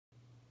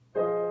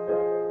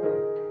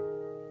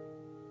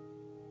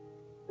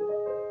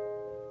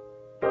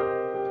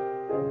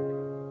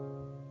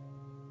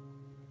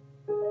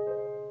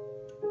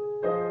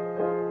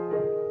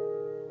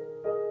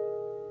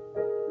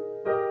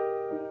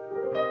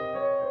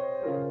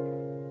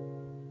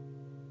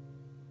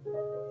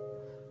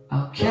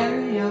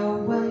carry your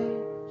weight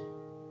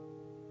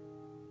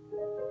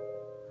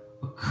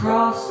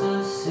across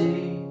the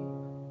sea.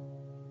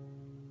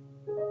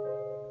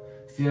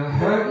 If you're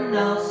hurting,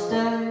 I'll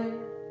stay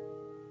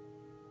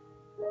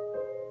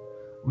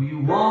where you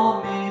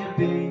want me to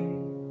be.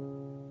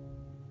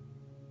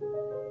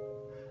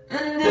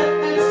 And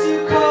if it's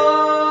too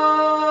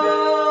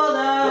cold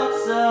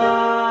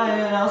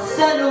outside, I'll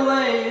send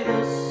away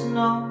the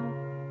snow.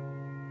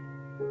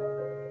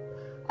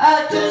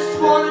 I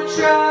just wanna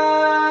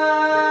try,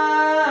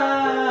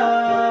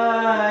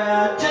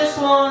 I just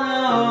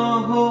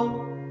wanna hope.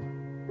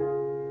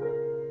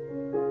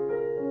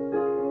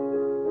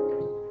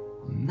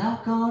 I'm not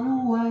gonna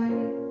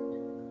wait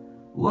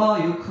while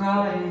you're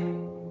crying.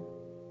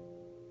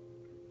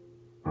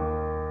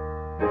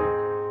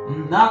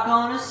 I'm not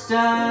gonna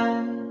stand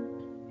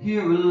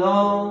here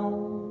alone.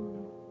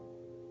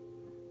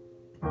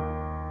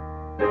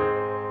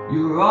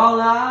 You're all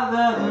I've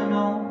ever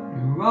known.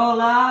 You're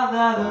all I've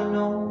ever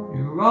known.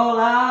 You're all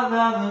I've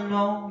ever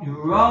known.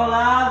 You're all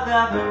I've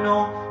ever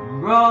known.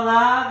 You're all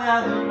I've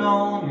ever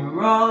known.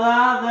 You're all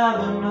I've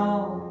ever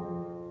known.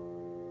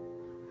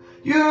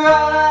 You're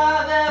all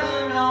I've ever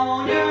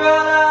known. You're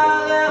all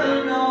I've ever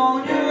known.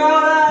 You're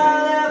all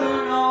I've ever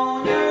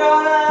known. You're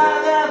all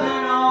I've ever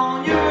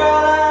known. You're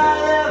all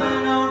I've ever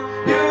known.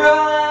 You're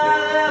all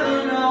I've ever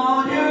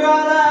known. You're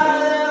all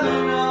I've ever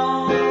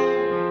known.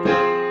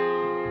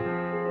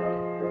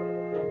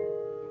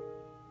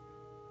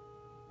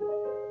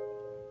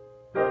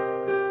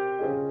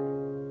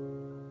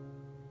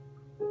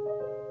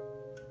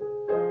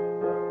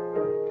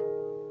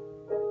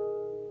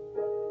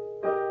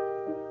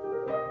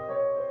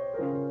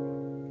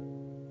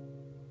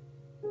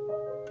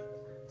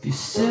 If you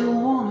still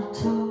wanna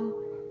talk,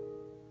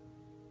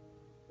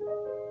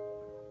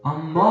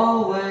 I'm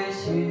always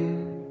here.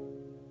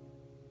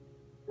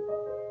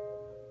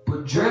 But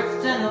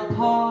drifting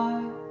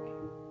apart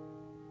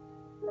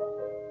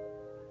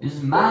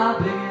is my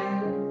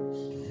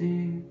biggest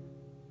fear.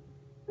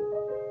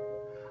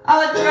 I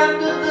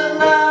dreamt of the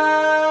lie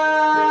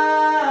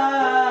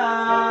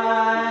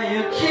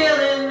you're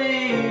killing me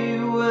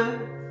with.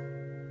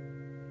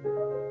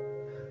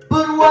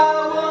 But why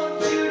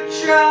won't you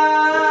try?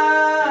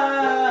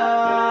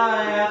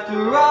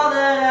 All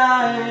that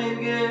I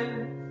give.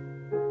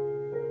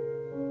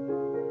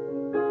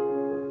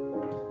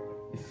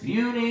 If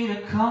you need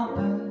a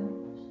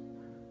compass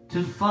to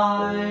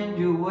find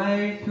your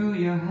way through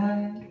your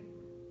head,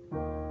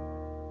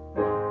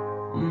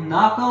 I'm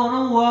not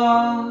gonna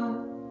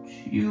watch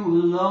you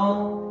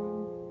alone.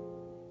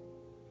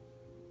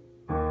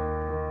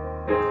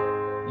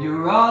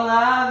 You're all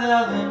I've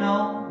ever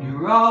known.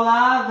 You're all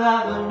I've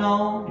ever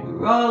known.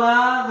 You're all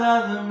I've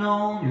ever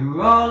known.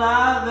 You're all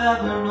I've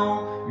ever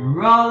known.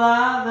 You're all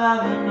I've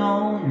ever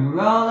known. You're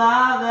all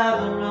I've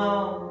ever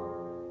known.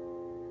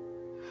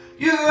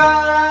 You're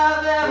all